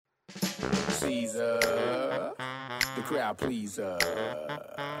Caesar, the crowd pleaser.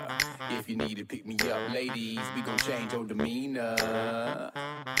 If you need to pick me up, ladies, we gon' change your demeanor.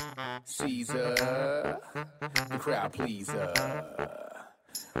 Caesar, the crowd pleaser.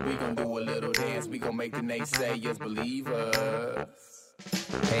 We gon' do a little dance, we gon' make the naysayers believe us.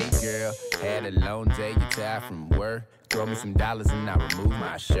 Hey girl, had a long day, you tired from work. Throw me some dollars and I'll remove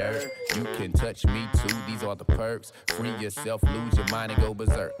my shirt. You can touch me too, these are the perks. Free yourself, lose your mind and go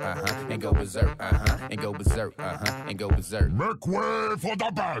berserk, and go berserk, and go berserk, and go berserk. Make way for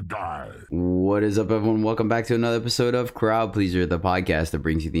the bad guy. What is up, everyone? Welcome back to another episode of Crowd Pleaser, the podcast that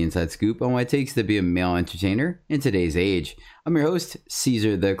brings you the inside scoop on what it takes to be a male entertainer in today's age. I'm your host,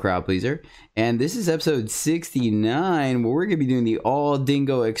 Caesar the Crowd Pleaser, and this is episode 69, where we're going to be doing the All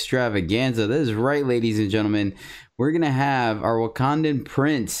Dingo Extravaganza. That is right, ladies and gentlemen. We're going to have our Wakandan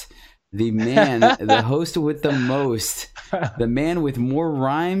prince, the man, the host with the most, the man with more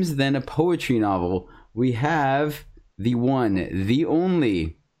rhymes than a poetry novel. We have the one, the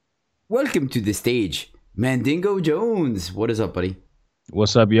only. Welcome to the stage, Mandingo Jones. What is up, buddy?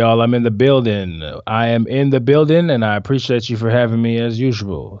 What's up, y'all? I'm in the building. I am in the building, and I appreciate you for having me as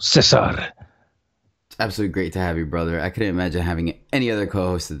usual. Cesar. It's absolutely great to have you, brother. I couldn't imagine having any other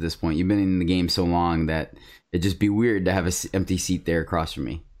co-host at this point. You've been in the game so long that it'd just be weird to have an empty seat there across from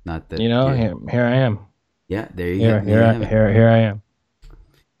me. Not that, you know, here I am. Yeah, there you go. Here I am.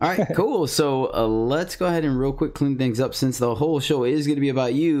 All right, cool. So let's go ahead and real quick clean things up since the whole show is going to be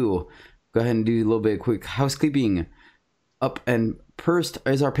about you. Go ahead and do a little bit of quick housekeeping. Up and first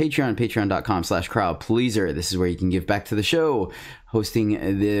is our Patreon, patreon.com/crowdpleaser. This is where you can give back to the show,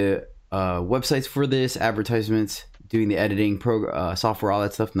 hosting the websites for this, advertisements, doing the editing, software, all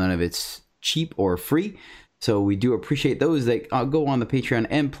that stuff. None of it's cheap or free. So we do appreciate those that go on the Patreon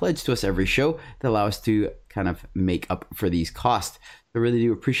and pledge to us every show that allow us to kind of make up for these costs. I really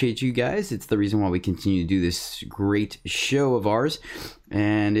do appreciate you guys. It's the reason why we continue to do this great show of ours.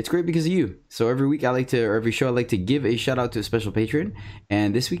 And it's great because of you. So every show, I like to give a shout out to a special patron.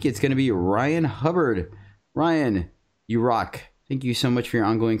 And this week it's going to be Ryan Hubbard. Ryan, you rock. Thank you so much for your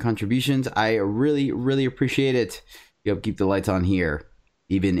ongoing contributions. I really, really appreciate it. You help keep the lights on here,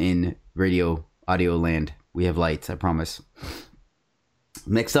 even in radio audio land. We have lights, I promise.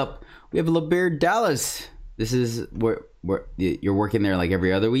 Next up, we have LeBear Dallas. This is where you're working there like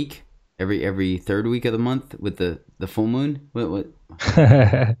every other week, every third week of the month with the full moon. What?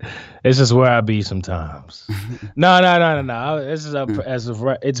 This is where I be sometimes. No. This is as of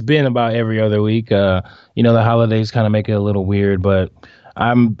right. It's been about every other week. The holidays kind of make it a little weird, but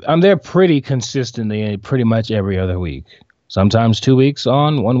I'm there pretty consistently, pretty much every other week. Sometimes 2 weeks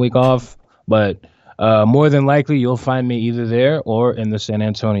on, 1 week off, but more than likely you'll find me either there or in the San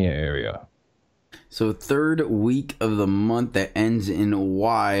Antonio area. So third week of the month that ends in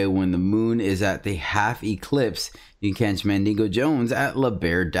Y, when the moon is at the half eclipse, you can catch Mandingo Jones at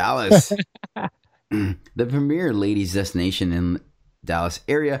LeBear Dallas, the premier ladies destination in Dallas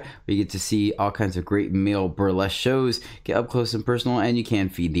area, where you get to see all kinds of great male burlesque shows, get up close and personal, and you can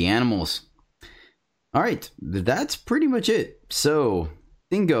feed the animals. All right, that's pretty much it. So,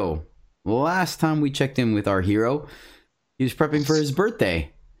 Dingo, last time we checked in with our hero, he was prepping for his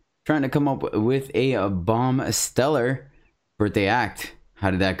birthday, trying to come up with a bomb stellar birthday act. How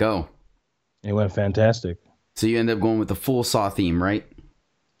did that go? It went fantastic. So you ended up going with the full Saw theme, right?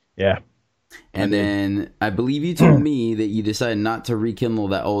 Yeah. And then I believe you told me that you decided not to rekindle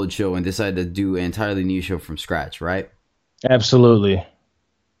that old show and decided to do an entirely new show from scratch, right? Absolutely.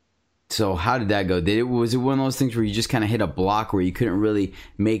 So how did that go? Was it one of those things where you just kind of hit a block where you couldn't really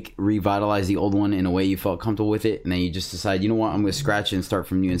revitalize the old one in a way you felt comfortable with it, and then you just decided, you know what, I'm going to scratch it and start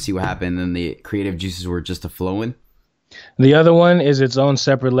from new and see what happened, and the creative juices were just flowing? The other one is its own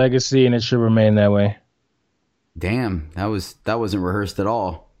separate legacy, and it should remain that way. Damn, that wasn't rehearsed at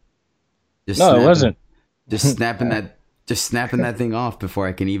all. It wasn't. Just snapping that thing off before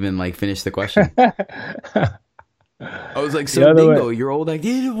I can even finish the question. I was like, so Dingo, you're old. Like,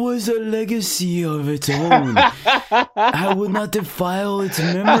 it was a legacy of its own. I would not defile its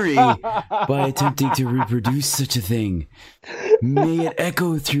memory by attempting to reproduce such a thing. May it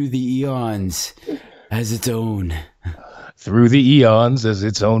echo through the eons as its own. Through the eons as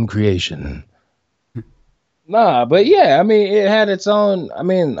its own creation. Nah, but yeah, I mean, it had its own. I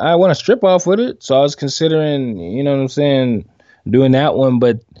mean, I want to strip off with it, so I was considering, you know what I'm saying, doing that one.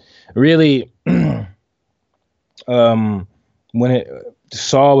 But really, when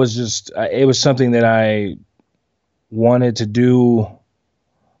Saw was just, it was something that I wanted to do,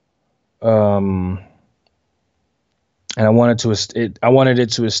 and and I wanted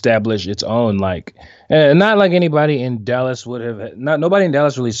it to establish its own, like, not like anybody in Dallas would have. Nobody in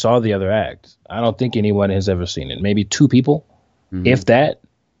Dallas really saw the other act. I don't think anyone has ever seen it. Maybe 2 people, if that.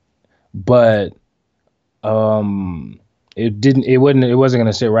 But it wasn't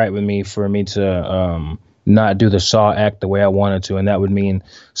gonna sit right with me for me to not do the Saw act the way I wanted to, and that would mean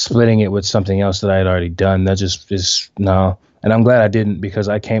splitting it with something else that I had already done. That just is no. And I'm glad I didn't, because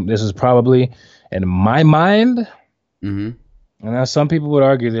this is probably, in my mind, and now some people would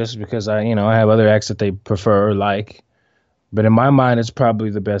argue this because I have other acts that they prefer or like, but in my mind, it's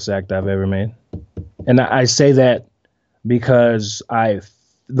probably the best act I've ever made. And I say that because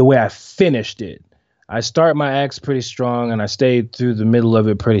the way I finished it, I start my acts pretty strong and I stayed through the middle of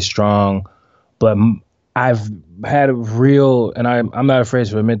it pretty strong, but I've had a real, and I'm not afraid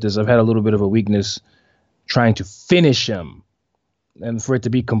to admit this, I've had a little bit of a weakness trying to finish him. And for it to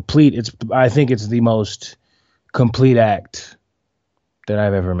be complete, I think it's the most complete act that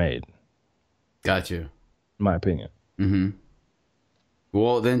I've ever made. Gotcha. In my opinion.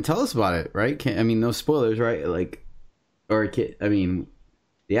 Well, then tell us about it, right? No spoilers, right?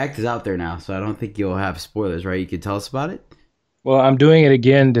 The act is out there now, so I don't think you'll have spoilers, right? You can tell us about it? Well, I'm doing it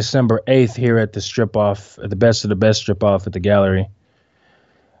again December 8th here at the strip-off, at the Best of the Best strip-off at the gallery.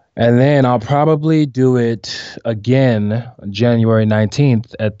 And then I'll probably do it again January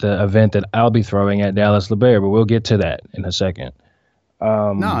 19th at the event that I'll be throwing at Dallas LeBaire, but we'll get to that in a second.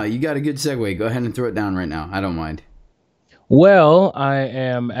 No, you got a good segue. Go ahead and throw it down right now. I don't mind. Well, I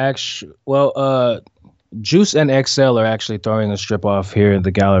am actually... Juice and XL are actually throwing a strip-off here at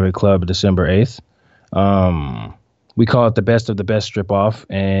the Gallery Club December 8th. We call it the Best of the Best strip-off,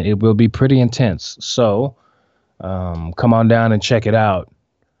 and it will be pretty intense. So come on down and check it out.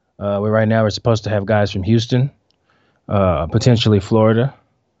 Right now we're supposed to have guys from Houston, potentially Florida,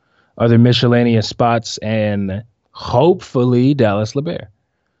 other miscellaneous spots, and hopefully Dallas LeBaire.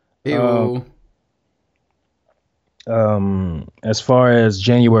 As far as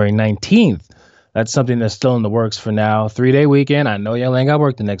January 19th, that's something that's still in the works for now. 3-day weekend. I know y'all ain't got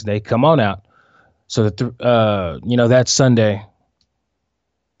work the next day. Come on out. So that Sunday,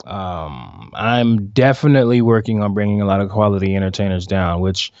 I'm definitely working on bringing a lot of quality entertainers down,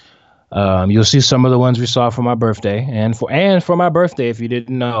 which you'll see some of the ones we saw for my birthday. And for my birthday, if you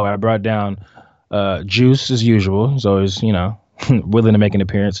didn't know, I brought down Juice as usual. He's always, willing to make an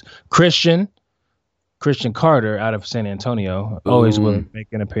appearance. Christian Carter out of San Antonio, always willing to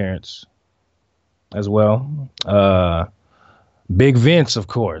make an appearance as well. Big Vince, of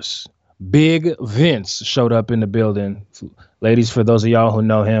course. Big Vince showed up in the building. Ladies, for those of y'all who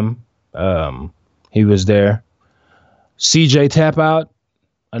know him, he was there. CJ Tapout,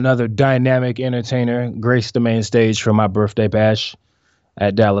 another dynamic entertainer, graced the main stage for my birthday bash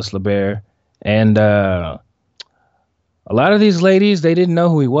at Dallas LeBaire. And a lot of these ladies, they didn't know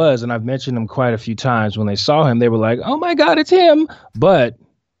who he was, and I've mentioned him quite a few times. When they saw him, they were like, oh my God, it's him. But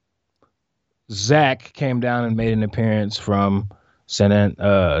Zach came down and made an appearance from San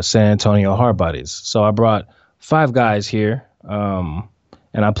Antonio Hardbodies. So I brought 5 guys here, and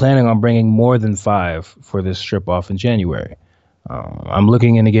I'm planning on bringing more than 5 for this strip off in January. I'm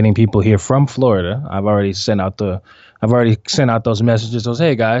looking into getting people here from Florida. I've already sent out those messages. Those,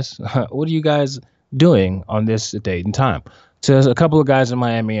 hey guys, what are you guys doing on this date and time? To a couple of guys in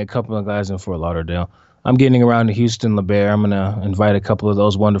Miami, a couple of guys in Fort Lauderdale. I'm getting around to Houston, LeBaire. I'm gonna invite a couple of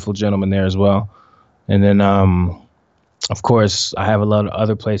those wonderful gentlemen there as well. And then, of course, I have a lot of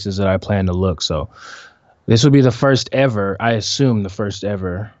other places that I plan to look. So this will be the first ever, the first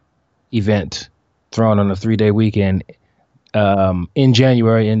ever event thrown on a 3-day weekend in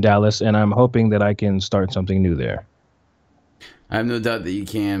January in Dallas. And I'm hoping that I can start something new there. I have no doubt that you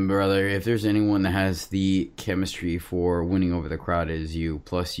can, brother. If there's anyone that has the chemistry for winning over the crowd, it is you.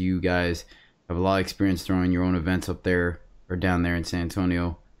 Plus, you guys have a lot of experience throwing your own events up there or down there in San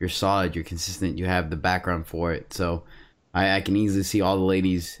Antonio. You're solid, you're consistent, you have the background for it. So I can easily see all the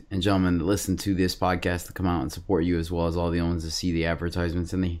ladies and gentlemen that listen to this podcast to come out and support you, as well as all the ones that see the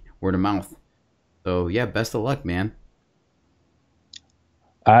advertisements and the word of mouth. So yeah, best of luck, man.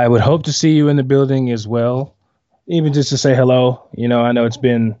 I would hope to see you in the building as well, even just to say hello. I know it's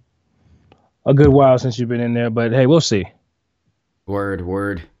been a good while since you've been in there, but hey, we'll see.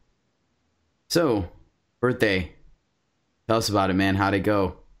 Word. So, birthday. Tell us about it, man. How'd it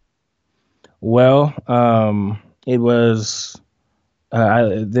go? Well, it was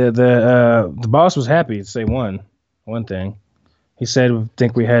the boss was happy to say one thing. He said, I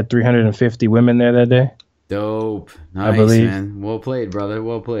think we had 350 women there that day. Dope. Nice, I believe. Man. Well played, brother.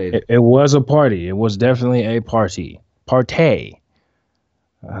 Well played. It was a party. It was definitely a party. Partay.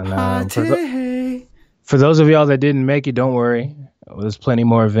 And, For those of y'all that didn't make it, don't worry. There's plenty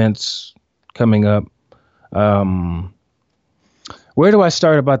more events coming up. Where do I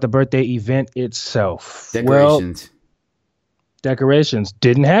start about the birthday event itself? Decorations. Well, decorations.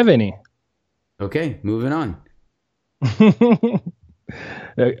 Didn't have any. Okay, moving on.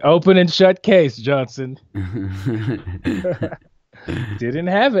 Open and shut case, Johnson. Didn't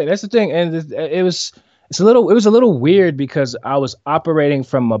have it. That's the thing, and it was a little weird because I was operating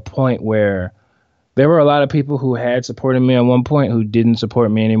from a point where there were a lot of people who had supported me at one point who didn't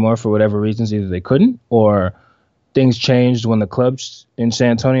support me anymore for whatever reasons. Either they couldn't, or things changed when the clubs in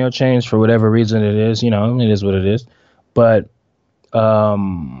San Antonio changed for whatever reason it is. It is what it is. But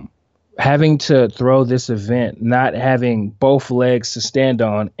having to throw this event, not having both legs to stand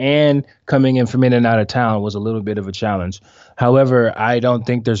on, and coming in from in and out of town was a little bit of a challenge. However, I don't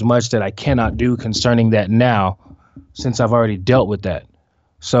think there's much that I cannot do concerning that now, since I've already dealt with that.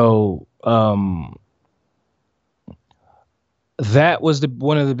 So that was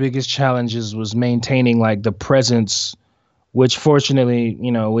one of the biggest challenges, was maintaining like the presence, which fortunately,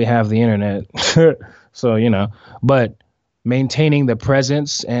 we have the internet. So, but maintaining the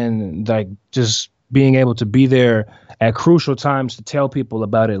presence and like just being able to be there at crucial times to tell people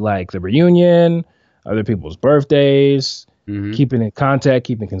about it, like the reunion, other people's birthdays, keeping in contact,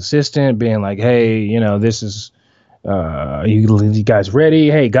 keeping consistent, being like, hey, this is, you guys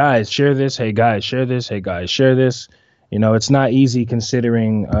ready? Hey guys, share this. Hey guys, share this. Hey guys, share this. It's not easy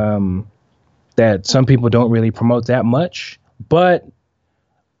considering that some people don't really promote that much, but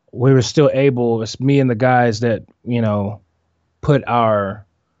we were still able, it's me and the guys that, put our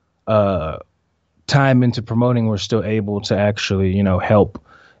time into promoting, we're still able to actually, help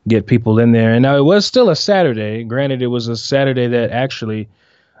get people in there. And now it was still a Saturday. Granted, it was a Saturday that actually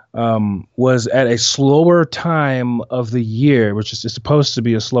was at a slower time of the year, which is supposed to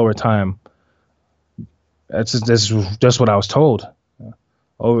be a slower time. That's just what I was told.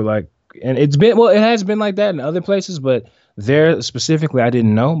 And it has been like that in other places, but there specifically, I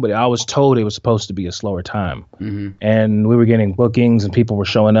didn't know, but I was told it was supposed to be a slower time, and we were getting bookings and people were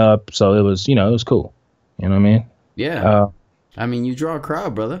showing up. So it was, it was cool. You know what I mean? Yeah. You draw a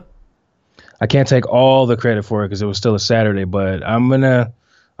crowd, brother. I can't take all the credit for it because it was still a Saturday, but I'm gonna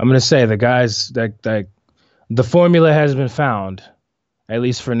say the guys that the formula has been found, at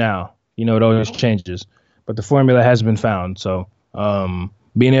least for now. It always changes, but the formula has been found. So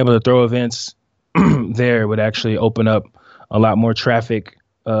being able to throw events there would actually open up a lot more traffic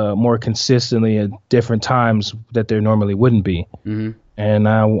more consistently at different times that there normally wouldn't be. And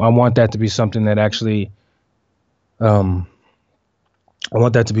I want that to be something that actually I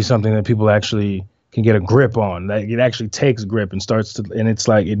want that to be something that people actually can get a grip on, that it actually takes grip and starts to, and it's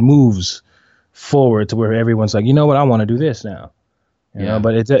like it moves forward to where everyone's like, what, I want to do this now. You know,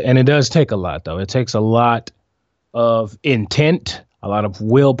 but it does take a lot though. It takes a lot of intent, a lot of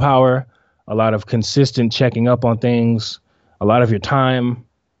willpower, a lot of consistent checking up on things, a lot of your time.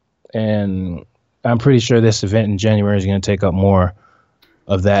 And I'm pretty sure this event in January is going to take up more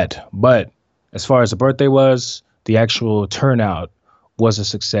of that. But as far as the birthday was, the actual turnout was a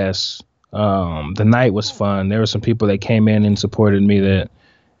success. The night was fun. There were some people that came in and supported me that,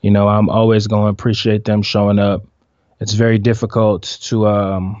 I'm always going to appreciate them showing up. It's very difficult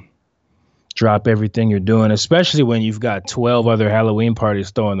to drop everything you're doing, especially when you've got 12 other Halloween parties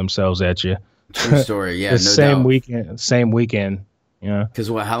throwing themselves at you. True story. Yeah, Same weekend. Yeah. Because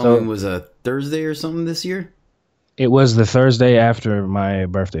Halloween was a Thursday or something this year? It was the Thursday after my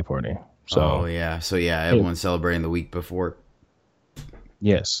birthday party. So everyone's celebrating the week before.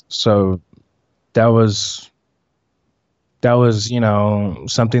 Yes. So that was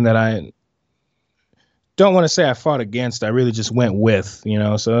something that I don't want to say I fought against. I really just went with, so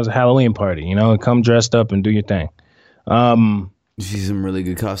it was a Halloween party, come dressed up and do your thing. You see some really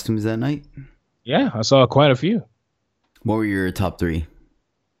good costumes that night? Yeah, I saw quite a few. What were your top three?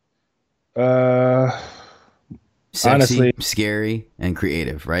 Sexy, honestly, scary, and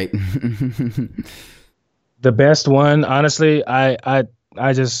creative, right? The best one, honestly, I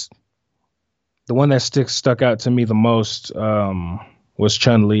just, the one that stuck out to me the most was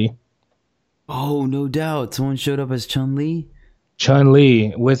Chun-Li. Oh, no doubt. Someone showed up as Chun-Li?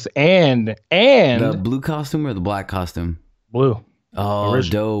 Chun-Li with and the blue costume or the black costume? Blue. Oh,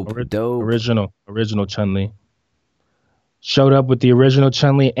 dope. Original Chun-Li. Showed up with the original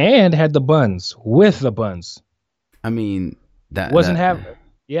Chun-Li and had the buns. With the buns. That wasn't having.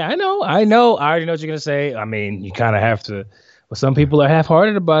 Yeah, I know. I already know what you're gonna say. You kind of have to. But some people are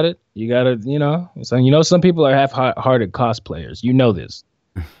half-hearted about it. You gotta, some people are half-hearted cosplayers. You know this.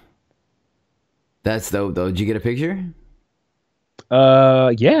 That's dope, though. Did you get a picture?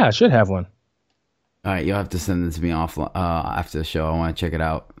 Yeah, I should have one. All right, you'll have to send it to me off after the show. I want to check it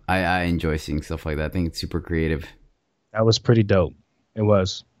out. I enjoy seeing stuff like that. I think it's super creative. That was pretty dope. It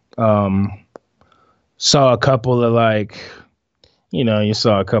was. Saw a couple of like, you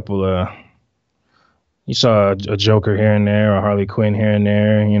saw a Joker here and there, or Harley Quinn here and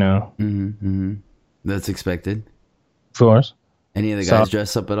there, That's expected. Of course. Any of the guys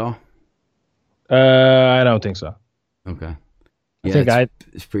dress up at all? I don't think so. Okay. Yeah, I think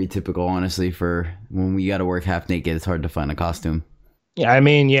it's pretty typical, honestly, for when we got to work half naked. It's hard to find a costume. Yeah, I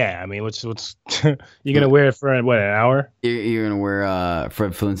mean, what's you're gonna wear it for what, an hour? You're gonna wear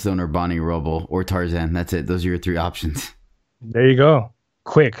Fred Flintstone or Bonnie Rubble or Tarzan. That's it. Those are your three options. There you go.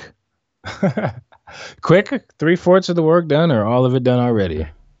 Quick, quick. 3/4 of the work done, or all of it done already.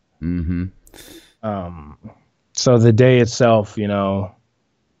 Mm-hmm. So the day itself,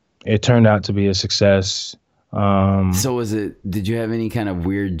 it turned out to be a success. So did you have any kind of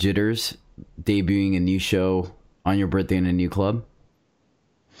weird jitters debuting a new show on your birthday in a new club?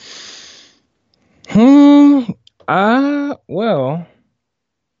 Well,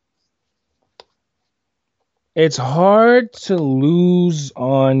 it's hard to lose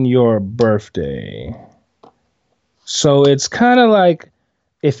on your birthday. So it's kind of like,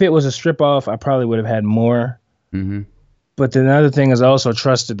 if it was a strip off, I probably would have had more. Mm-hmm. But then another thing is, I also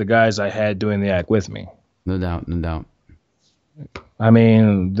trusted the guys I had doing the act with me. No doubt, no doubt. I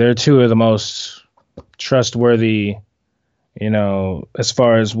mean, they're two of the most trustworthy, as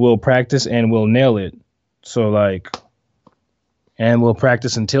far as we'll practice and we'll nail it. So and we'll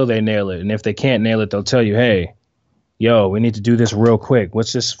practice until they nail it. And if they can't nail it, they'll tell you, hey, yo, we need to do this real quick.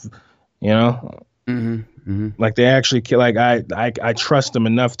 What's this, Mm-hmm. Mm-hmm. Like they actually, I trust them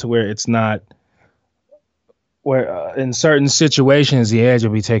enough to where it's not, where in certain situations the edge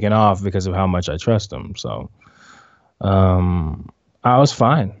will be taken off because of how much I trust them. So I was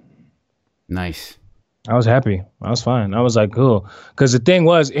fine. Nice. I was happy. I was fine. I was like, cool. Because the thing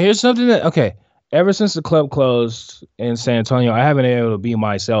was, here's something ever since the club closed in San Antonio, I haven't been able to be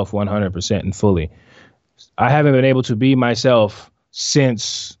myself 100% and fully. I haven't been able to be myself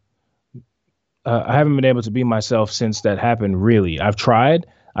since that happened, really. I've tried.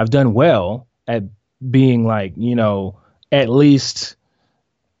 I've done well at being at least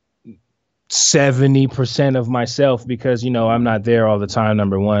 70% of myself because, I'm not there all the time,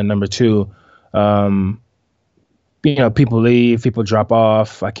 number one. Number two, people leave, people drop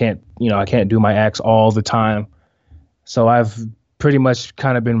off. I can't do my acts all the time. So I've pretty much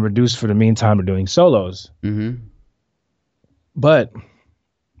kind of been reduced for the meantime to doing solos. Mm-hmm. But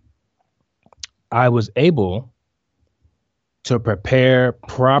I was able to prepare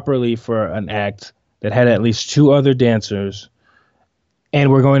properly for an act that had at least two other dancers,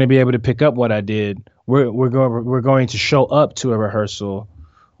 and we're going to be able to pick up what I did. We're going to show up to a rehearsal.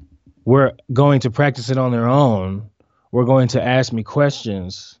 We're going to practice it on their own. We're going to ask me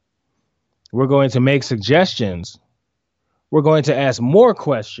questions. We're going to make suggestions. We're going to ask more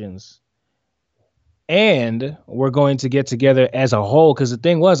questions. And we're going to get together as a whole. Because the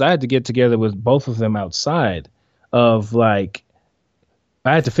thing was, I had to get together with both of them outside of I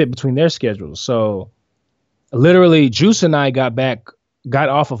had to fit between their schedules. So literally, Juice and I got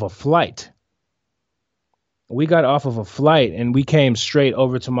off of a flight. We got off of a flight and we came straight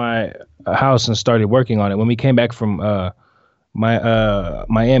over to my house and started working on it. When we came back from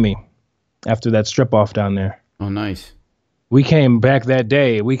Miami after that strip off down there. Oh, nice. We came back that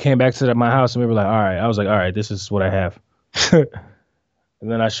day. We came back to my house and we were like, all right. I was like, all right, this is what I have. And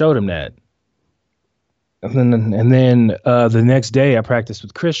then I showed him that. And then the next day I practiced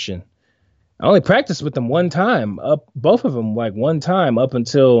with Christian. I only practiced with them one time, both of them one time up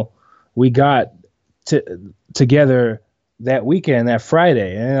until we got together that weekend, that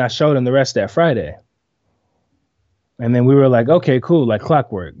Friday. And then I showed him the rest that Friday. And then we were like, okay, cool, like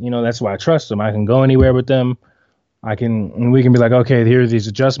clockwork. That's why I trust them. I can go anywhere with them. We can be like, okay, here are these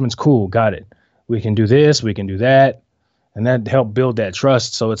adjustments. Cool, got it. We can do this, we can do that. And that helped build that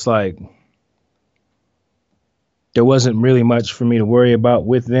trust. So it's like, there wasn't really much for me to worry about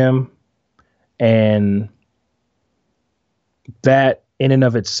with them. And that in and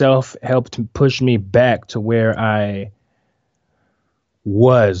of itself helped push me back to where I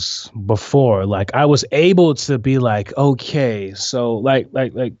was before. I was able to be like, okay, so I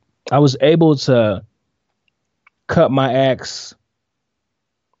was able to cut my acts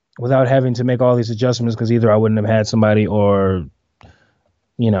without having to make all these adjustments because either I wouldn't have had somebody or,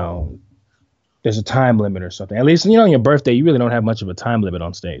 there's a time limit or something. At least, on your birthday, you really don't have much of a time limit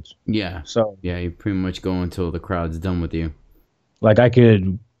on stage. Yeah. So yeah, you pretty much go until the crowd's done with you. I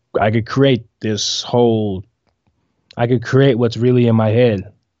could create what's really in my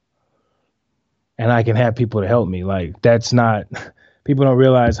head. and I can have people to help me. Like that's not people don't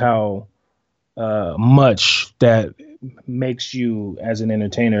realize how much that makes you as an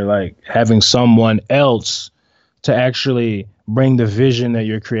entertainer, like having someone else to actually bring the vision that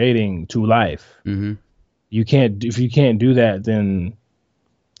you're creating to life. Mm-hmm. If you can't do that, then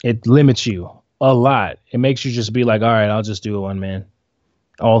it limits you a lot. It makes you just be like, all right, I'll just do it one man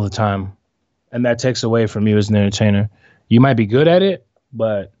all the time. And that takes away from you as an entertainer. You might be good at it,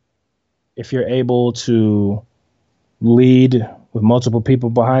 but if you're able to lead with multiple people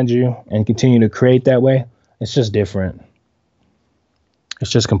behind you and continue to create that way, it's just different. It's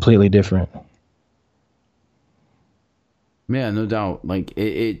just completely different. Yeah, no doubt. Like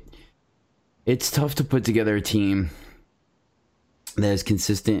it's tough to put together a team that is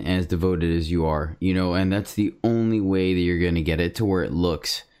consistent and as devoted as you are, you know, and that's the only way that you're going to get it to where it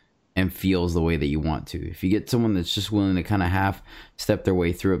looks and feels the way that you want to. If you get someone that's just willing to kind of half step their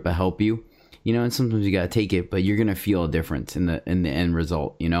way through it but help you, you know, and sometimes you got to take it, but you're going to feel a difference in the end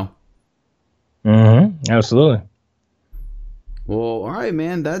result, you know? Absolutely. Well, all right,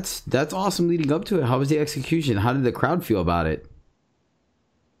 man. That's awesome leading up to it. How was the execution? How did the crowd feel about it?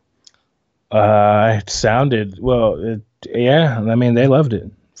 It sounded well. Yeah, I mean, they loved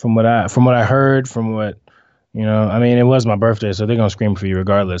it. From what I heard, from what you know, I mean, it was my birthday, so they're gonna scream for you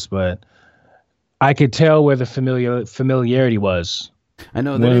regardless. But I could tell where the familiarity was. I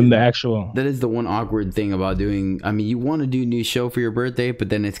know that is the one awkward thing about doing. I mean, you want to do a new show for your birthday, but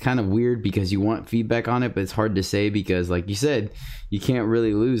then it's kind of weird because you want feedback on it, but it's hard to say because, like you said, you can't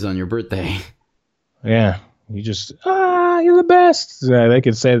really lose on your birthday. Yeah, you just you're the best. Yeah, they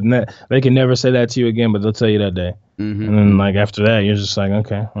could say that. They can never say that to you again, but they'll tell you that day. Mm-hmm. And then, like after that, you're just like,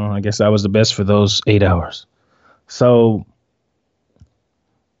 okay, well, I guess I was the best for those 8 hours. So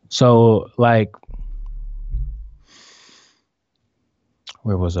like.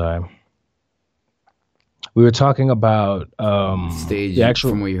 Where was I? We were talking about stage the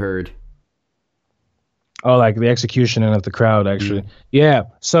actual, from what you heard. Oh, like the execution and of the crowd, actually. Yeah.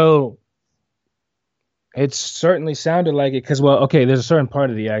 So it certainly sounded like it because, well, okay, there's a certain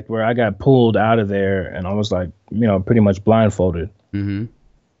part of the act where I got pulled out of there and I was like, you know, pretty much blindfolded. Mm-hmm.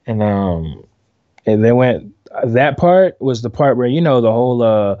 And they went. That part was the part where, you know, the whole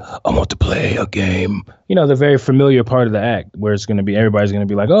I want to play a game. You know, the very familiar part of the act where it's going to be everybody's going to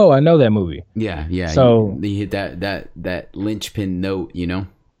be like, oh, I know that movie. Yeah. So you hit that linchpin note, you know.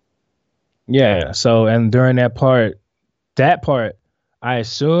 Yeah. So and during that part, I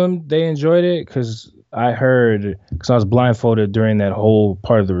assumed they enjoyed it because I was blindfolded during that whole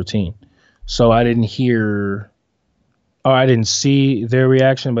part of the routine, so I didn't see their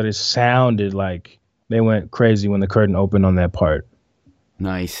reaction, but it sounded like they went crazy when the curtain opened on that part.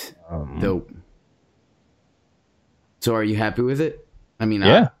 Nice. Dope. So are you happy with it? I mean,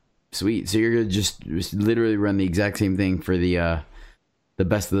 yeah. Sweet. So you're going to just literally run the exact same thing for the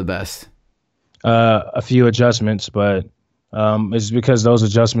best of the best. A few adjustments, but it's because those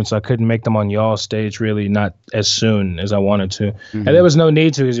adjustments, I couldn't make them on y'all's stage really not as soon as I wanted to. Mm-hmm. And there was no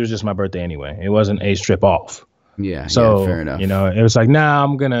need to because it was just my birthday anyway. It wasn't a strip off. Yeah. So, yeah, fair enough. You know, it was like,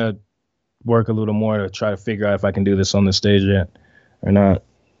 I'm going to work a little more to try to figure out if I can do this on the stage yet or not.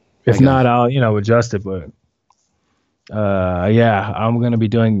 If not, I'll, you know, adjust it. But yeah, I'm going to be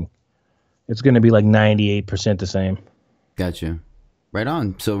it's going to be like 98% the same. Gotcha. Right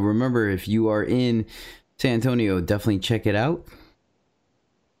on. So remember, if you are in San Antonio, definitely check it out.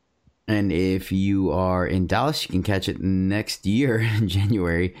 And if you are in Dallas, you can catch it next year in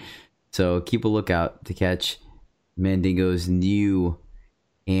January. So keep a lookout to catch Mandingo's new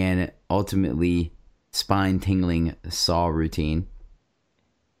and ultimately spine-tingling saw routine.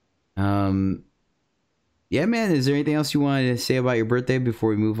 Yeah, man, is there anything else you wanted to say about your birthday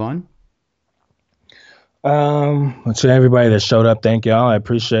before we move on? To everybody that showed up, thank y'all. I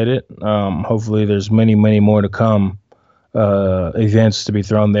appreciate it. Hopefully there's many, many more to come. Events to be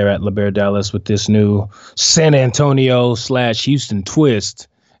thrown there at La Bear Dallas with this new San Antonio / Houston twist.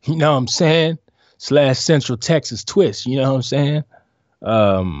 You know what I'm saying? / Central Texas twist. You know what I'm saying?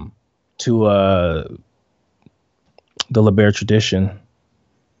 To the La Bear tradition.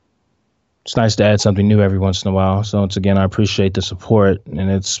 It's nice to add something new every once in a while. So once again, I appreciate the support,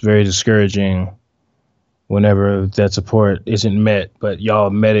 and it's very discouraging whenever that support isn't met, but y'all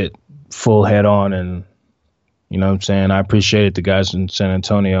met it full head on, and you know what I'm saying? I appreciate it, the guys in San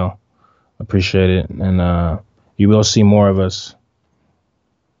Antonio. Appreciate it, and you will see more of us,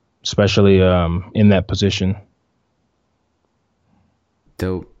 especially in that position.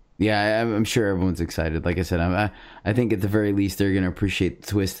 Dope. Yeah, I'm sure everyone's excited. Like I said, I think at the very least they're gonna appreciate the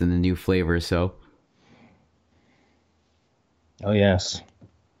twist and the new flavor. So, oh yes.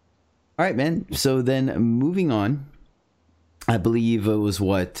 All right, man. So then moving on, I believe it was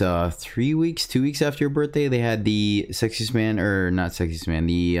 2 weeks after your birthday, they had the Sexiest Man, or not Sexiest Man,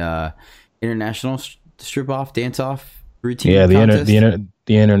 the international strip off, dance off routine. Yeah, contest.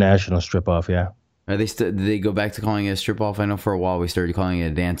 the international strip off. Yeah. Are they did they go back to calling it a strip off? I know for a while we started calling it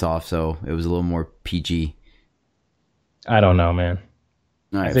a dance off, so it was a little more PG. I don't know, man.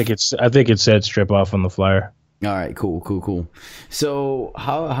 All right. I think it said strip off on the flyer. All right, cool. So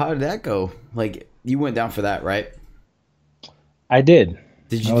how did that go? Like, you went down for that, right? I did.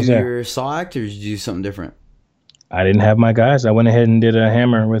 Did you do your saw act, or did you do something different? I didn't have my guys. I went ahead and did a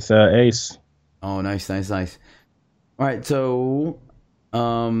hammer with Ace. Oh, nice. All right, so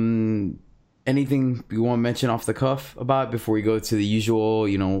anything you want to mention off the cuff about it before we go to the usual,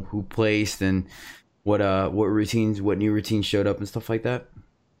 who placed and what new routines showed up and stuff like that?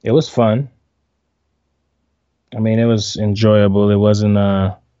 It was fun. I mean, it was enjoyable. It wasn't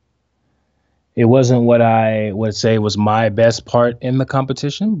what I would say was my best part in the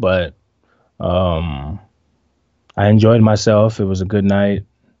competition, but I enjoyed myself. It was a good night.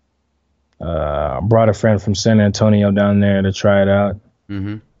 Brought a friend from San Antonio down there to try it out.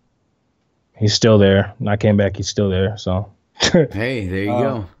 Mm-hmm. He's still there. I came back. He's still there. So, hey, there you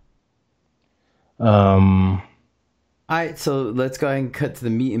go. All right, so let's go ahead and cut to the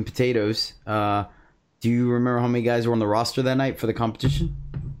meat and potatoes. Do you remember how many guys were on the roster that night for the competition?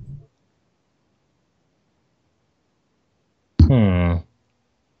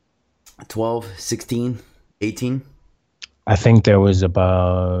 12, 16, 18? I think there was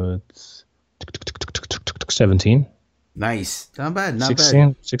about 17. Nice. Not bad.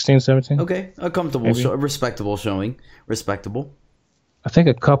 16, 17. Okay. A comfortable respectable showing. Respectable. I think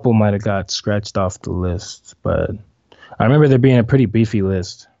a couple might have got scratched off the list, but I remember there being a pretty beefy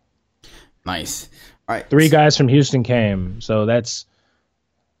list. Nice. All right. 3 guys from Houston came. So that's,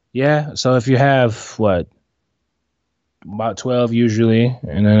 yeah. So if you have, about 12 usually,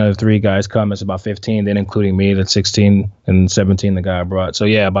 and then another 3 guys come, it's about 15, then including me, that's 16, and 17 the guy I brought. So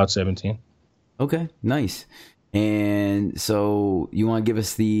yeah, about 17. Okay, nice. And so you want to give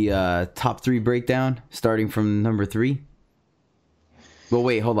us the top 3 breakdown, starting from number 3? Well,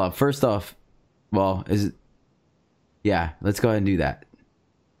 wait, hold on. First off, let's go ahead and do that.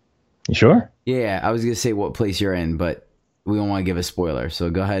 You sure? Yeah, I was going to say what place you're in, but we don't want to give a spoiler. So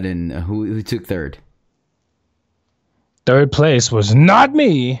go ahead and who took third? Third place was not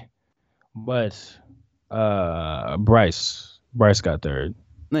me, but Bryce. Bryce got third.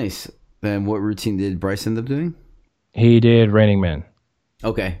 Nice. Then what routine did Bryce end up doing? He did Raining Man.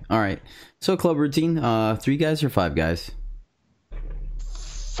 Okay, all right. So club routine, 3 guys or 5 guys?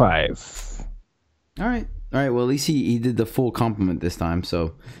 5. All right. Well, at least he did the full compliment this time,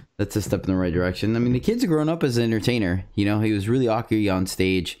 so that's a step in the right direction. I mean, the kid's grown up as an entertainer. He was really awkward on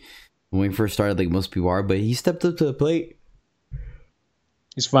stage when we first started, like most people are, but he stepped up to the plate.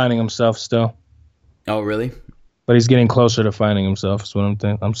 He's finding himself still. Oh, really? But he's getting closer to finding himself. Is what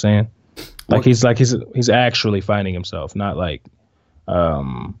I'm saying. He's actually finding himself, not like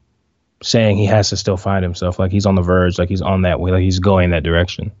saying he has to still find himself. Like he's on the verge, like he's on that way, like he's going that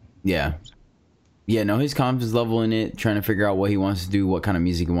direction. Yeah. Yeah, no, his confidence level in it, trying to figure out what he wants to do, what kind of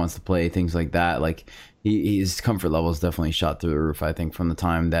music he wants to play, things like that. Like his comfort level is definitely shot through the roof, I think, from the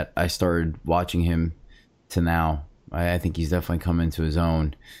time that I started watching him to now. I think he's definitely come into his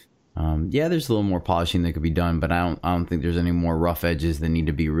own. Yeah, there's a little more polishing that could be done, but I don't think there's any more rough edges that need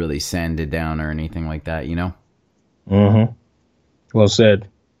to be really sanded down or anything like that, Mm-hmm. Well said.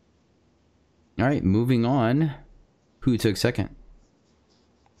 All right, moving on. Who took second?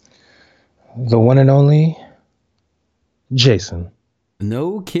 The one and only Jason.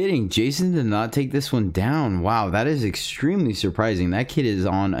 No kidding. Jason did not take this one down. Wow, that is extremely surprising. That kid is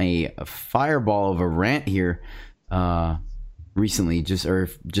on a fireball of a rant here. Recently, just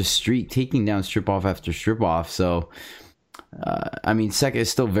taking down strip off after strip off. So, I mean, second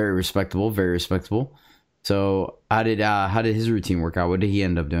is still very respectable, very respectable. So, how did his routine work out? What did he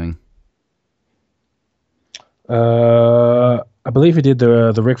end up doing? I believe he did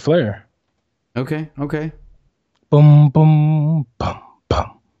the Ric Flair. Okay. Boom, boom, boom, boom,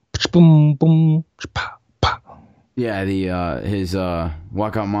 boom, boom, pa, pa. Yeah, his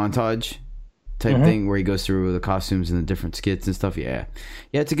walkout montage type thing where he goes through the costumes and the different skits and stuff. Yeah,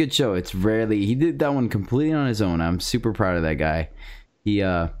 it's a good show. It's rarely, he did that one completely on his own. I'm super proud of that guy. He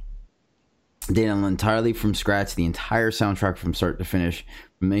did it entirely from scratch, the entire soundtrack from start to finish.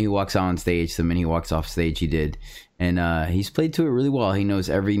 From the minute he walks out on stage to the minute he walks off stage, he did. And he's played to it really well. He knows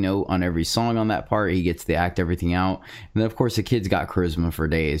every note on every song on that part. He gets to act everything out. And then, of course, the kid's got charisma for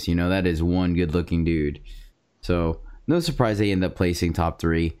days. That is one good-looking dude. So, no surprise they end up placing top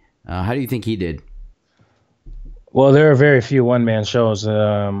 3. How do you think he did? Well, there are very few one-man shows.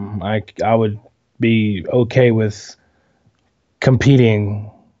 I would be okay with competing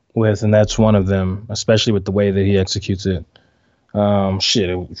with, and that's one of them, especially with the way that he executes it.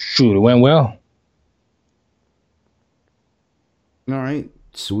 It went well. All right,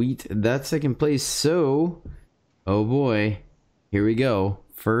 sweet. That's second place. So, oh boy, here we go.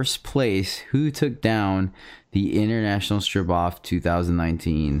 First place. Who took down the International Strip Off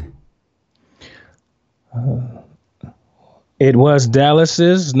 2019? It was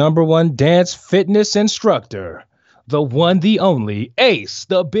Dallas's #1 dance fitness instructor, the one, the only Ace,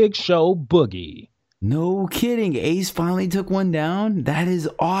 the Big Show Boogie. No kidding. Ace finally took one down. That is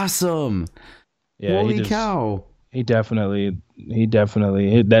awesome. Yeah, Holy cow. He definitely,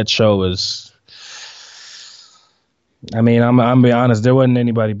 that show was, I mean, I'm being honest, there wasn't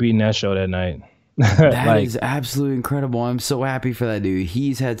anybody beating that show that night. That is absolutely incredible. I'm so happy for that dude.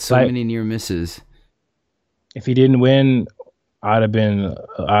 He's had so many near misses. If he didn't win, I'd have been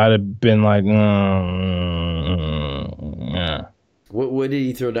like, yeah. What did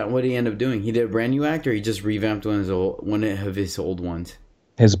he throw down? What did he end up doing? He did a brand new act, or he just revamped one of his old ones?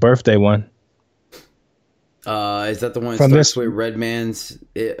 His birthday one. Is that the one that starts with Redman's?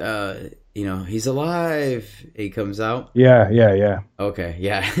 He's alive. He comes out. Yeah. Okay,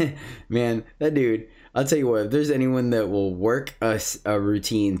 yeah, man, that dude. I'll tell you what. If there's anyone that will work a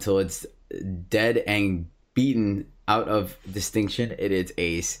routine till it's dead and beaten out of distinction, it is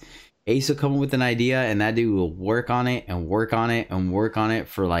Ace. Ace will come up with an idea, and that dude will work on it and work on it and work on it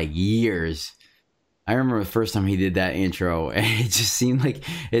for like years. I remember the first time he did that intro, and it just seemed like,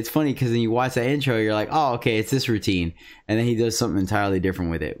 it's funny because when you watch that intro, you're like, oh, okay, it's this routine. And then he does something entirely different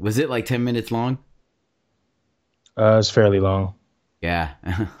with it. Was it like 10 minutes long? It's fairly long. Yeah.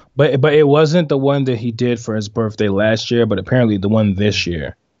 but it wasn't the one that he did for his birthday last year, but apparently the one this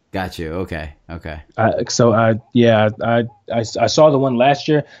year. Got you. Okay. I saw the one last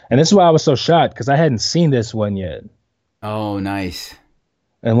year, and this is why I was so shocked, because I hadn't seen this one yet. Oh, nice.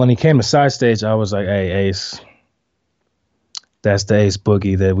 And when he came to side stage, I was like, hey, Ace, that's the Ace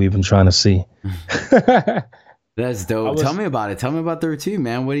Boogie that we've been trying to see. That's dope. Tell me about it. Tell me about the routine,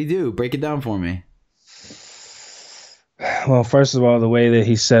 man. What did he do? Break it down for me. Well, first of all, the way that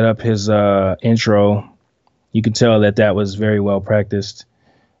he set up his intro, you can tell that was very well practiced.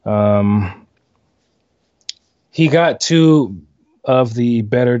 He got two of the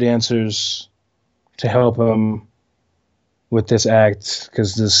better dancers to help him with this act,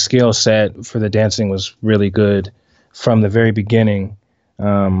 because the skill set for the dancing was really good from the very beginning.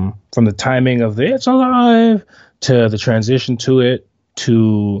 From the timing of the "It's Alive" to the transition to it,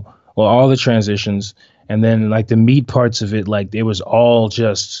 to all the transitions, and then like the meat parts of it, like it was all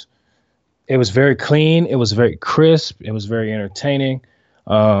just, it was very clean, it was very crisp, it was very entertaining.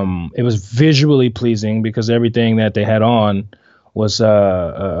 It was visually pleasing because everything that they had on was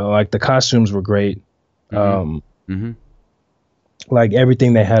like the costumes were great. Like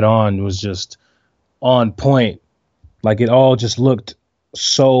everything they had on was just on point. Like it all just looked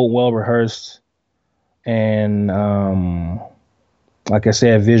so well rehearsed, and like I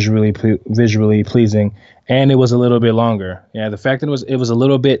said, visually pleasing. And it was a little bit longer. Yeah, the fact that it was a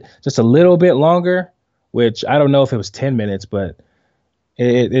little bit longer, which I don't know if it was 10 minutes, but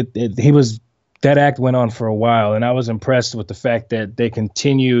that act went on for a while, and I was impressed with the fact that they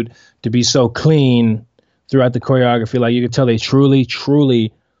continued to be so clean throughout the choreography. Like you could tell they truly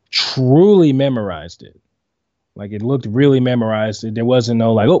memorized it. Like it looked really memorized. There wasn't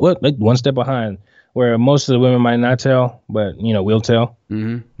no like, like one step behind, where most of the women might not tell, but we'll tell.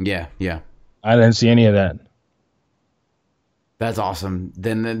 Mm-hmm. Yeah. I didn't see any of that. That's awesome.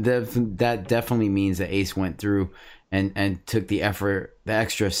 Then that definitely means that Ace went through and took the effort, the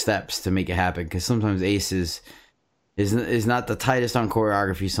extra steps to make it happen. Because sometimes Ace is not the tightest on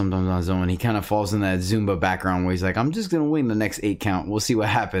choreography. Sometimes on his own, he kind of falls in that Zumba background where he's like, I'm just gonna win the next 8 count. We'll see what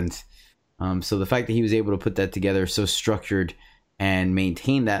happens. So the fact that he was able to put that together so structured and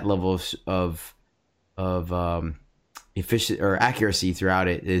maintain that level of efficient or accuracy throughout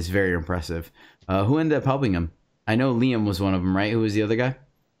it is very impressive. Who ended up helping him? I know Liam was one of them, right? Who was the other guy?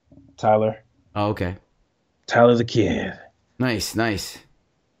 Tyler. Oh, okay. Tyler the Kid. Nice.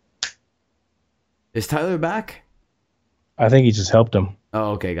 Is Tyler back? I think he just helped him.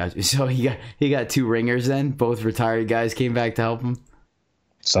 Oh, okay, gotcha. So he got 2 ringers then? Both retired guys came back to help him?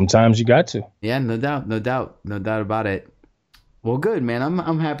 Sometimes you got to. Yeah, no doubt about it. Well, good, man.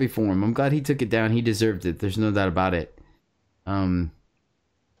 I'm happy for him. I'm glad he took it down. He deserved it. There's no doubt about it.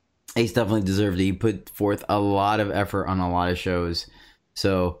 Ace definitely deserved it. He put forth a lot of effort on a lot of shows.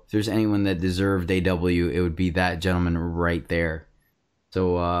 So if there's anyone that deserved AW, it would be that gentleman right there.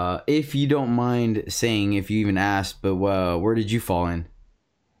 So if you don't mind saying, if you even asked, but where did you fall in?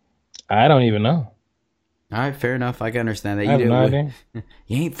 I don't even know. All right, fair enough. I can understand that. I have no idea.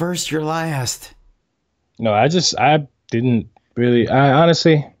 You ain't first, you're last. No, I didn't really. I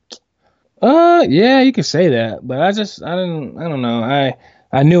honestly, yeah, you could say that, but I don't know.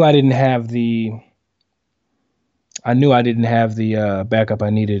 I knew I didn't have the. I knew I didn't have the backup I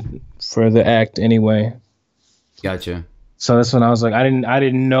needed for the act anyway. Gotcha. So that's when I was like, I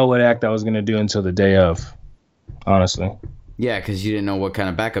didn't know what act I was gonna do until the day of, honestly. Yeah, because you didn't know what kind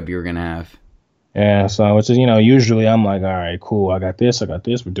of backup you were gonna have. Yeah, so which is, usually I'm like, all right, cool, I got this, we're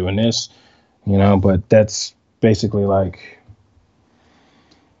doing this, but that's basically like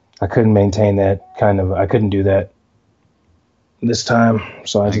I couldn't maintain that I couldn't do that this time,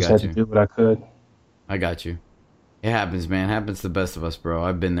 so I just had to do what I could. I got you. It happens, man. It happens to the best of us, bro.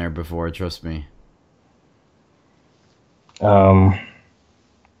 I've been there before, trust me. Well,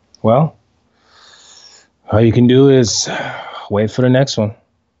 all you can do is wait for the next one.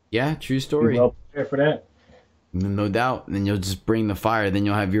 Yeah, true story. Be well prepared for that. No doubt. And then you'll just bring the fire. Then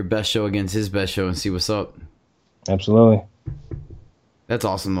you'll have your best show against his best show and see what's up. Absolutely. That's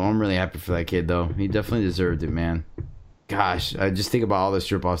awesome, though. I'm really happy for that kid, though. He definitely deserved it, man. Gosh, I just think about all the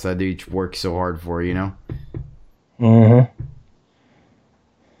strip offs that dude worked so hard for, Mm-hmm.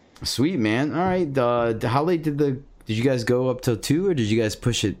 Sweet, man. All right. How late did you guys go up till 2, or did you guys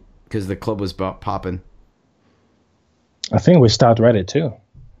push it because the club was popping? I think we stopped right at 2.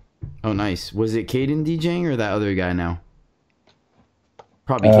 Oh, nice. Was it Caden DJing or that other guy now?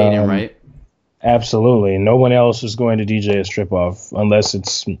 Probably Caden, right? Absolutely. No one else is going to DJ a strip off unless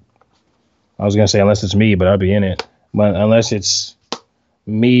it's me, but I'll be in it. But unless it's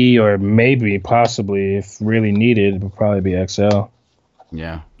me or maybe, possibly, if really needed, it would probably be XL.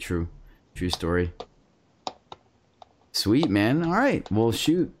 Yeah, true. True story. Sweet, man. All right. Well,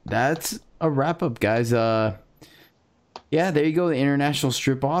 shoot. That's a wrap up, guys. Yeah, there you go. The International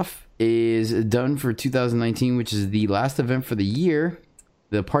Strip Off is done for 2019, which is the last event for the year.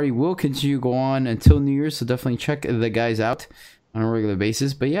 The party will continue to go on until New Year's, so definitely check the guys out on a regular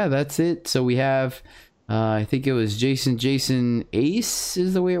basis. But yeah, that's it. So we have, I think it was Jason Ace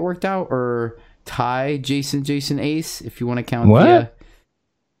is the way it worked out, or Ty Jason Ace, if you want to count. What?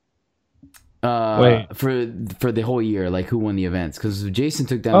 Wait. For the whole year, like who won the events? Because Jason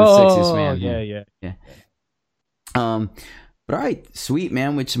took down the Sexiest Man. Yeah. But all right, sweet,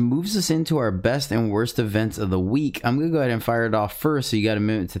 man, which moves us into our best and worst events of the week. I'm gonna go ahead and fire it off first, so you got a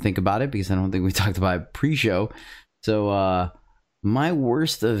minute to think about it, because I don't think we talked about it pre-show. So my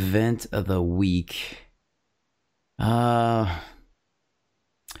worst event of the week,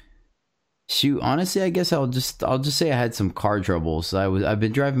 shoot, honestly, I guess I'll just say I had some car troubles. I've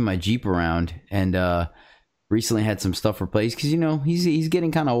been driving my Jeep around, and recently had some stuff replaced, because he's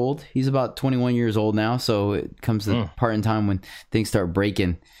getting kind of old. He's about 21 years old now, so it comes to the part in time when things start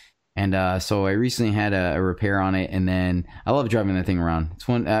breaking. And so I recently had a repair on it, and then I love driving that thing around.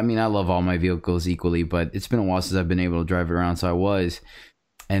 I love all my vehicles equally, but it's been a while since I've been able to drive it around, so I was.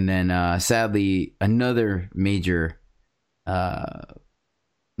 And then sadly, another major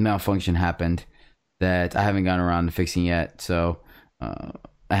malfunction happened that I haven't gotten around to fixing yet. So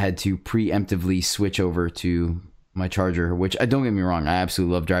I had to preemptively switch over to my Charger, which, don't get me wrong, I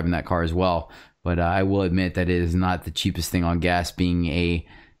absolutely love driving that car as well. But I will admit that it is not the cheapest thing on gas, being a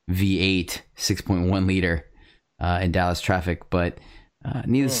V8 6.1 liter in Dallas traffic. But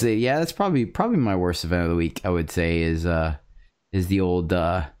needless to say, yeah, that's probably my worst event of the week, I would say, is the old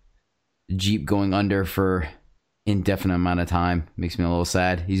Jeep going under for indefinite amount of time. Makes me a little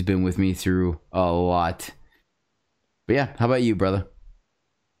sad. He's been with me through a lot. But yeah, how about you, brother?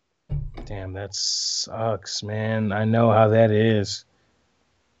 Damn, that sucks, man. I know how that is.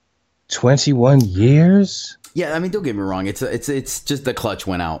 21 years? Yeah, don't get me wrong. It's just the clutch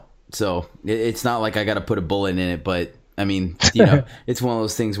went out. So it's not like I got to put a bullet in it, but it's one of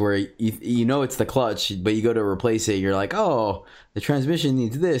those things where it's the clutch, but you go to replace it, you're like, oh, the transmission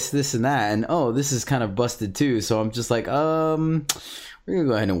needs this and that, and oh, this is kind of busted too. So I'm just like, we're gonna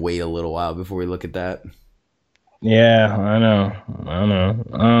go ahead and wait a little while before we look at that. Yeah, I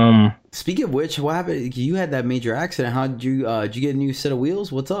know. Speaking of which, what happened? You had that major accident. How did you get a new set of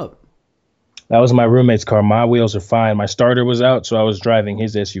wheels? What's up? That was my roommate's car. My wheels are fine. My starter was out, so I was driving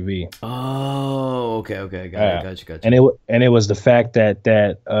his SUV. Oh, okay. Gotcha. And it was the fact that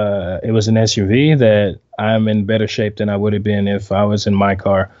it was an SUV that I'm in better shape than I would have been if I was in my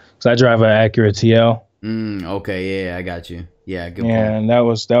car. Because I drive an Acura TL. Okay, yeah, I got you. Yeah, good point. Yeah, and that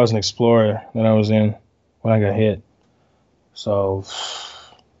was an Explorer that I was in when I got hit. So,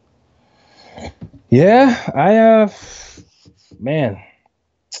 yeah, man,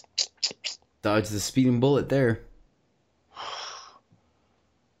 Dodge the speeding bullet there.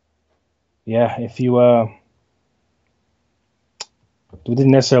 Yeah, if you we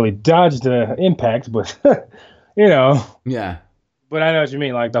didn't necessarily dodge the impact, but you know. Yeah. But I know what you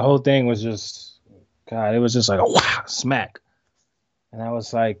mean. Like the whole thing was just, God, it was just like a wow, smack, and I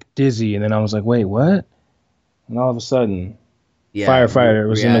was like dizzy, and then I was like, wait, what? And all of a sudden, firefighter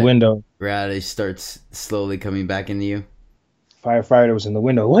was in the window. Reality starts slowly coming back into you. Firefighter was in the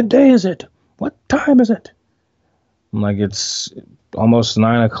window. What day is it? What time is it? I'm like, it's almost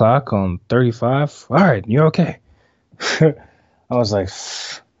 9 o'clock on 35. All right, you're okay. I was like,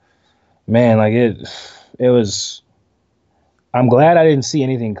 man, like it was. I'm glad I didn't see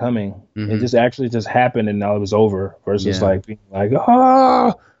anything coming. Mm-hmm. It just actually just happened and now it was over versus like being like,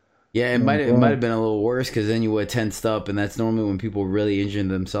 oh. Yeah, it might have been a little worse because then you would have tensed up, and that's normally when people really injure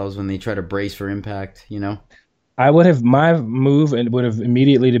themselves when they try to brace for impact, you know? My move would have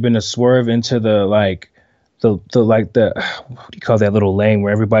immediately been to swerve into the what do you call that little lane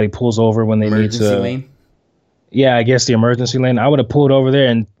where everybody pulls over when they Emergency need to lane? Yeah, I guess the emergency lane. I would have pulled over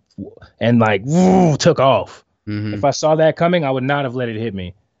there and like woo, took off. Mm-hmm. If I saw that coming, I would not have let it hit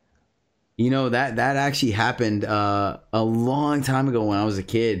me. You know, that actually happened a long time ago when I was a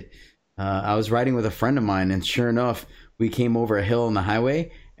kid. I was riding with a friend of mine, and sure enough, we came over a hill on the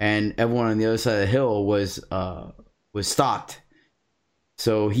highway, and everyone on the other side of the hill was stopped.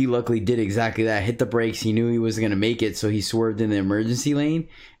 So he luckily did exactly that. Hit the brakes. He knew he wasn't going to make it, so he swerved in the emergency lane.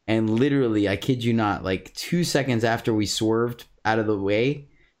 And literally, I kid you not, like 2 seconds after we swerved out of the way,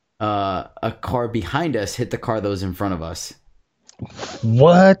 a car behind us hit the car that was in front of us.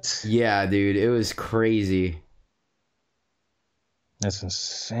 What? Yeah, dude, it was crazy. That's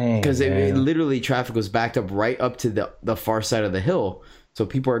insane. Because it literally, traffic was backed up right up to the far side of the hill. So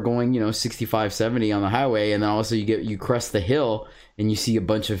people are going, 65, 70 on the highway, and then also you crest the hill and you see a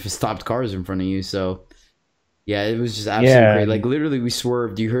bunch of stopped cars in front of you. So yeah, it was just absolutely crazy. Like literally, we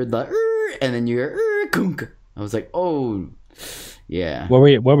swerved. You heard the and then you hear kunk. I was like, oh, yeah. What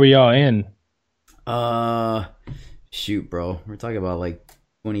were y'all in? Shoot, bro. We're talking about like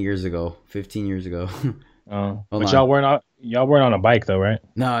 20 years ago, 15 years ago. But y'all weren't on a bike though, right?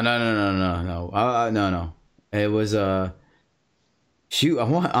 No. No. It was shoot. I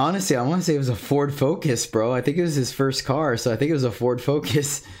want to say it was a Ford Focus, bro. I think it was his first car, so I think it was a Ford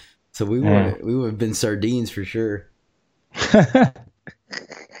Focus. So we would have been sardines for sure.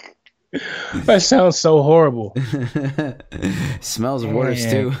 That sounds so horrible. Smells worse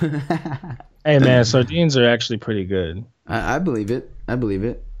too. Hey man, sardines are actually pretty good. I believe it.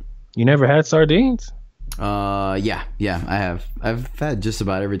 You never had sardines? Yeah, I have. I've had just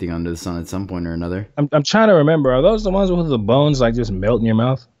about everything under the sun at some point or another. I'm trying to remember. Are those the ones with the bones like just melt in your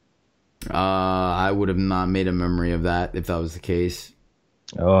mouth? I would have not made a memory of that if that was the case.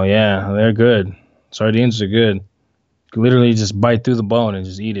 Oh yeah, they're good. Sardines are good. You can literally just bite through the bone and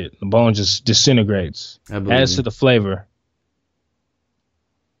just eat it. The bone just disintegrates. Adds to the flavor.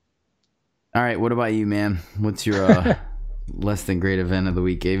 All right, what about you, man? What's your less than great event of the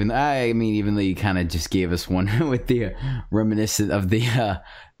week? Even though you kind of just gave us one with the reminiscent of the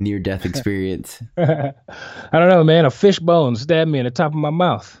near-death experience. I don't know, man. A fish bone stabbed me in the top of my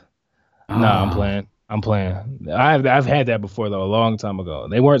mouth. Oh. No, I'm playing. I've had that before though, a long time ago.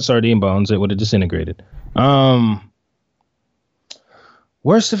 They weren't sardine bones; it would have disintegrated.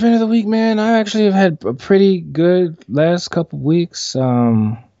 Worst event of the week, man. I actually have had a pretty good last couple weeks.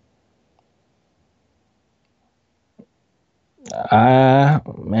 I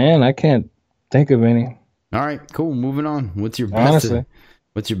can't think of any. All right, cool. Moving on. What's your best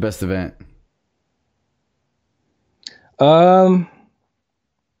event?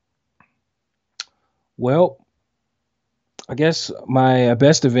 Well, I guess my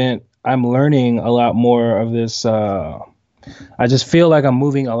best event, I'm learning a lot more of this. I just feel like I'm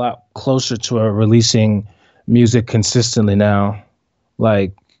moving a lot closer to releasing music consistently now.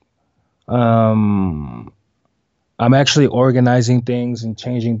 Like, I'm actually organizing things and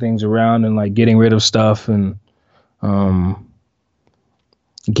changing things around and like getting rid of stuff and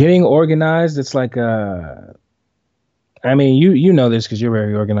getting organized. It's like you know this because you're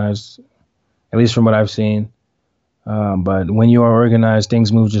very organized, at least from what I've seen. But when you are organized,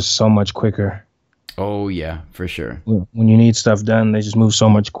 things move just so much quicker. Oh yeah, for sure. When you need stuff done, they just move so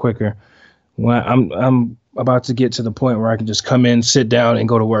much quicker. When I'm about to get to the point where I can just come in, sit down, and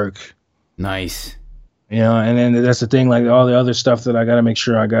go to work. Nice. And then that's the thing, like all the other stuff that I got to make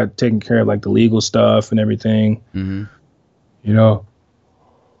sure I got taken care of, like the legal stuff and everything. Mm-hmm.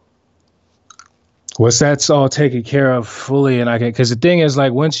 Once that's all taken care of fully, and because the thing is,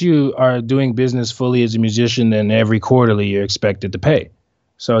 like, once you are doing business fully as a musician, then every quarterly you're expected to pay.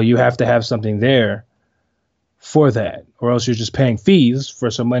 So you have to have something there for that, or else you're just paying fees for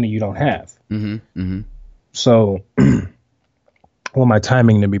some money you don't have. So I want my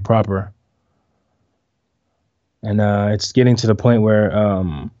timing to be proper. And it's getting to the point where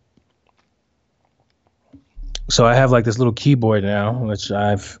so I have like this little keyboard now, which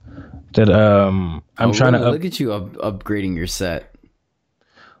I'm trying to look at you upgrading your set.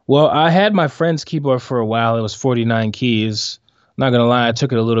 Well, I had my friend's keyboard for a while. It was 49 keys. Not gonna lie, I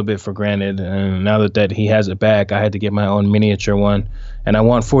took it a little bit for granted, and now that he has it back, I had to get my own miniature one, and I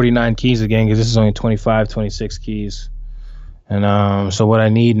want 49 keys again because this is only 25, 26 keys. And so what I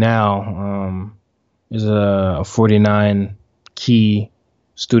need now is a 49 key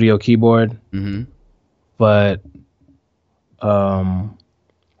studio keyboard. But I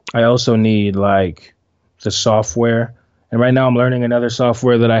also need like the software, and right now I'm learning another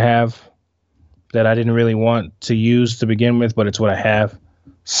software that I have that I didn't really want to use to begin with, but it's what I have.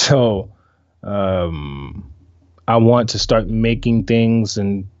 So I want to start making things,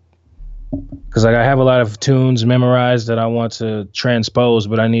 and because like I have a lot of tunes memorized that I want to transpose,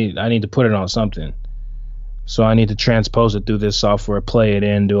 but I need to put it on something. So I need to transpose it through this software, play it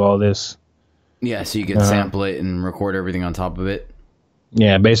in, do all this. Yeah, so you can sample it and record everything on top of it.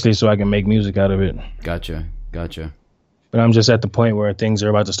 Yeah, basically so I can make music out of it. Gotcha. But I'm just at the point where things are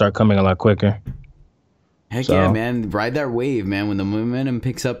about to start coming a lot quicker. Heck yeah, man. Ride that wave, man. When the momentum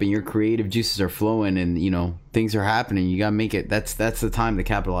picks up and your creative juices are flowing and, things are happening, you got to make it. That's the time to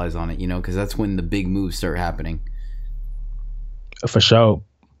capitalize on it, because that's when the big moves start happening. For sure.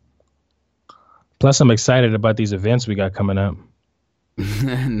 Plus, I'm excited about these events we got coming up.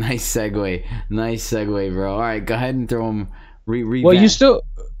 Nice segue, bro. All right, go ahead and throw them. Well, you still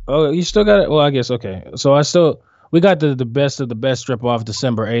got it. Well, I guess, okay. So we got the best of the best strip off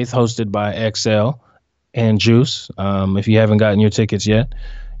December 8th, hosted by XL and Juice. If you haven't gotten your tickets yet,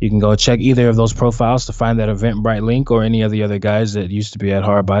 you can go check either of those profiles to find that Eventbrite link, or any of the other guys that used to be at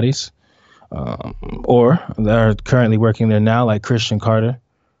Hard Bodies, or that are currently working there now, like Christian Carter.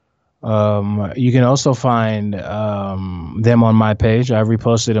 You can also find them on my page. I've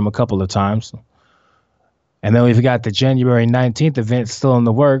reposted them a couple of times. And then we've got the January 19th event still in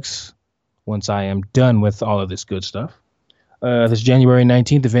the works once I am done with all of this good stuff. This January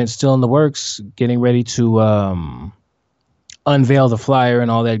 19th event still in the works, getting ready to unveil the flyer and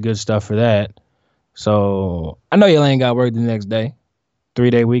all that good stuff for that. So I know y'all ain't got work the next day.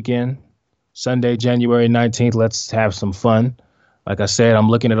 3-day weekend. Sunday, January 19th. Let's have some fun. Like I said, I'm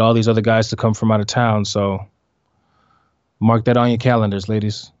looking at all these other guys to come from out of town, so mark that on your calendars,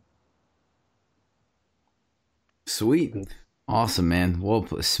 ladies. Sweet. Awesome, man. Well,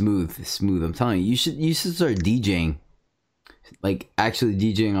 smooth. I'm telling you, you should start DJing. Like, actually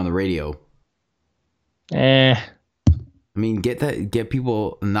DJing on the radio. I mean, get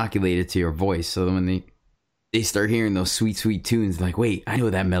people inoculated to your voice, so that when they start hearing those sweet tunes, like, wait, I know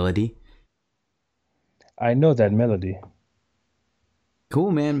that melody.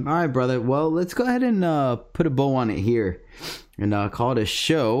 Cool, man. All right, brother. Well, let's go ahead and put a bow on it here and call it a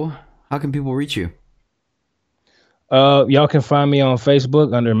show. How can people reach you? Y'all can find me on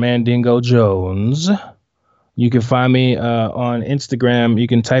Facebook under Mandingo Jones. You can find me on Instagram. You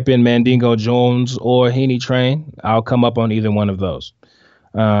can type in Mandingo Jones or Heaney Train. I'll come up on either one of those.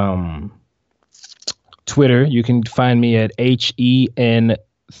 Twitter, you can find me at HEN3TRAIN.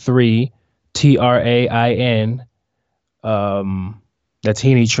 That's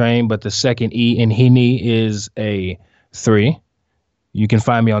Heaney Train, but the second E in Heaney is a 3. You can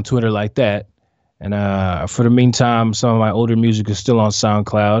find me on Twitter like that. And for the meantime, some of my older music is still on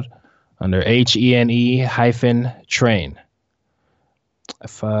SoundCloud under HENE-Train.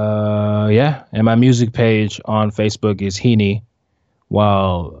 And my music page on Facebook is Heaney,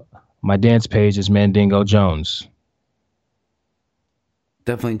 while my dance page is Mandingo Jones.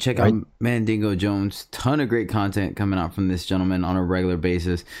 Definitely check out Mandingo Jones. Ton of great content coming out from this gentleman on a regular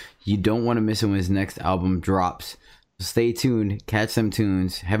basis. You don't want to miss it when his next album drops. So stay tuned. Catch them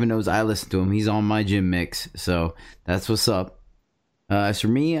tunes. Heaven knows I listen to him. He's on my gym mix. So that's what's up. As for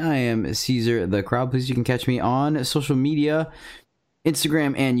me, I am Caesar the Crowd. Please, you can catch me on social media.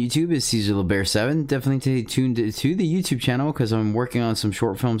 Instagram and YouTube is Caesar LeBear7. Definitely stay tuned to the YouTube channel because I'm working on some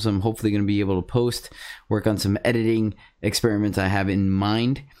short films I'm hopefully going to be able to post, work on some editing experiments I have in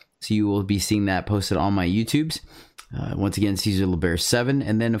mind. So you will be seeing that posted on my YouTubes. Once again, Caesar LeBear7.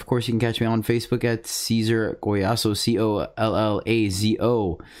 And then, of course, you can catch me on Facebook at Caesar Collazo,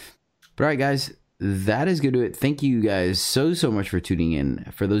 Collazo. But all right, guys, that is going to do it. Thank you guys so much for tuning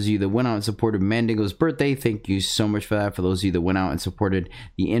in. For those of you that went out and supported Mandingo's birthday, thank you so much for that. For those of you that went out and supported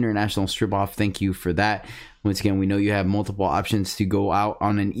the International Strip Off, thank you for that. Once again, we know you have multiple options to go out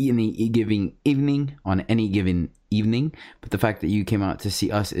on any given evening, but the fact that you came out to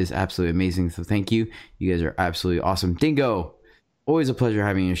see us is absolutely amazing. So thank you. You guys are absolutely awesome. Dingo, always a pleasure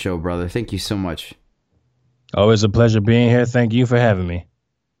having your show, brother. Thank you so much. Always a pleasure being here. Thank you for having me.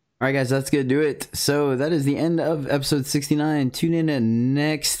 All right, guys, that's going to do it. So that is the end of episode 69. Tune in to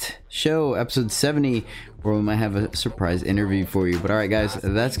next show, episode 70, where we might have a surprise interview for you. But all right, guys,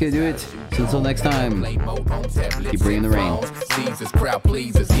 that's going to do it. So until next time, keep bringing the rain. Caesar's crowd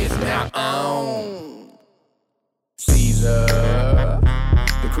pleasers is now on. Caesar,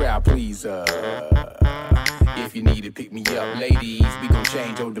 the crowd pleaser. If you need to pick me up, ladies, we gon'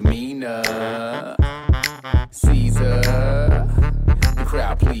 change your demeanor. Caesar, the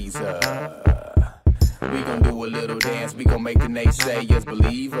crowd pleaser. We gon' do a little dance. We gon' make the naysayers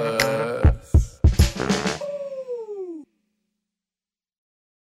believe us.